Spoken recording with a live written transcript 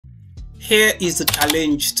Here is the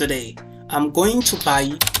challenge today. I'm going to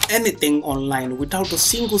buy anything online without a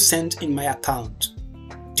single cent in my account.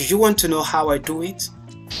 Do you want to know how I do it?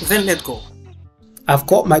 Then let's go. I've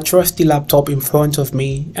got my trusty laptop in front of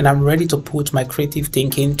me and I'm ready to put my creative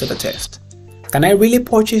thinking to the test. Can I really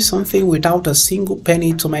purchase something without a single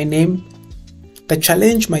penny to my name? The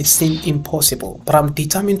challenge might seem impossible, but I'm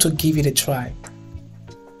determined to give it a try.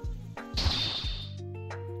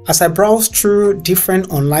 As I browse through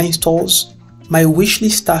different online stores, my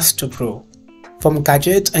wishlist starts to grow. From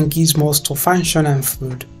gadgets and gizmos to fashion and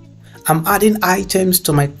food, I'm adding items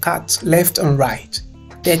to my cart left and right.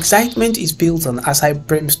 The excitement is building as I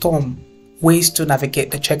brainstorm ways to navigate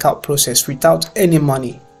the checkout process without any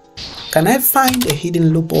money. Can I find a hidden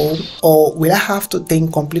loophole, or will I have to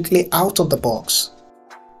think completely out of the box?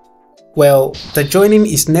 Well, the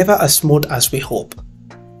journey is never as smooth as we hope.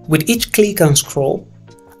 With each click and scroll,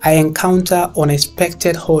 I encounter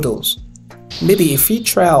unexpected hurdles. Maybe a free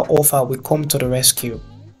trial offer will come to the rescue,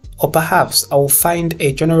 or perhaps I will find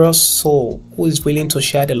a generous soul who is willing to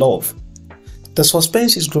share the love. The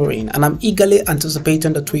suspense is growing and I'm eagerly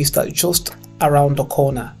anticipating the twist that's just around the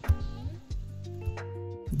corner.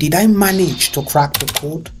 Did I manage to crack the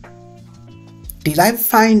code? Did I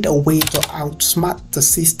find a way to outsmart the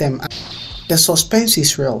system? The suspense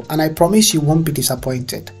is real and I promise you won't be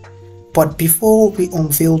disappointed. But before we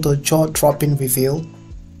unveil the jaw-dropping reveal,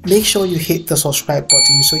 make sure you hit the subscribe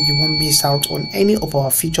button so you won't miss out on any of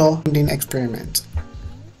our future funding experiments.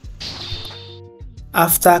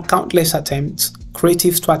 After countless attempts,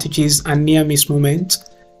 creative strategies and near-miss moments,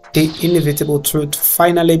 the inevitable truth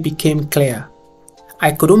finally became clear.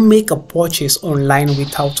 I couldn't make a purchase online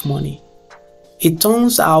without money. It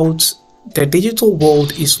turns out the digital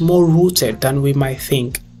world is more rooted than we might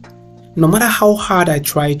think. No matter how hard I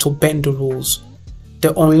try to bend the rules,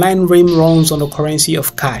 the online realm runs on the currency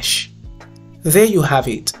of cash. There you have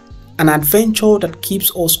it, an adventure that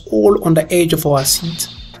keeps us all on the edge of our seat.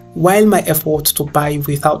 While my effort to buy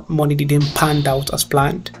without money didn't pan out as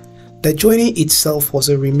planned, the journey itself was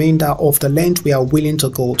a reminder of the length we are willing to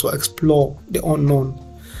go to explore the unknown.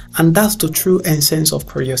 And that's the true essence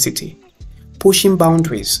of curiosity. Pushing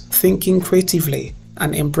boundaries, thinking creatively,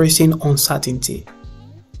 and embracing uncertainty.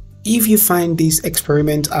 If you find this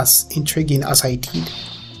experiment as intriguing as I did,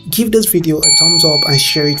 give this video a thumbs up and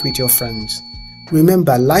share it with your friends.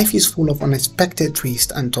 Remember, life is full of unexpected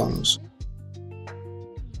twists and turns.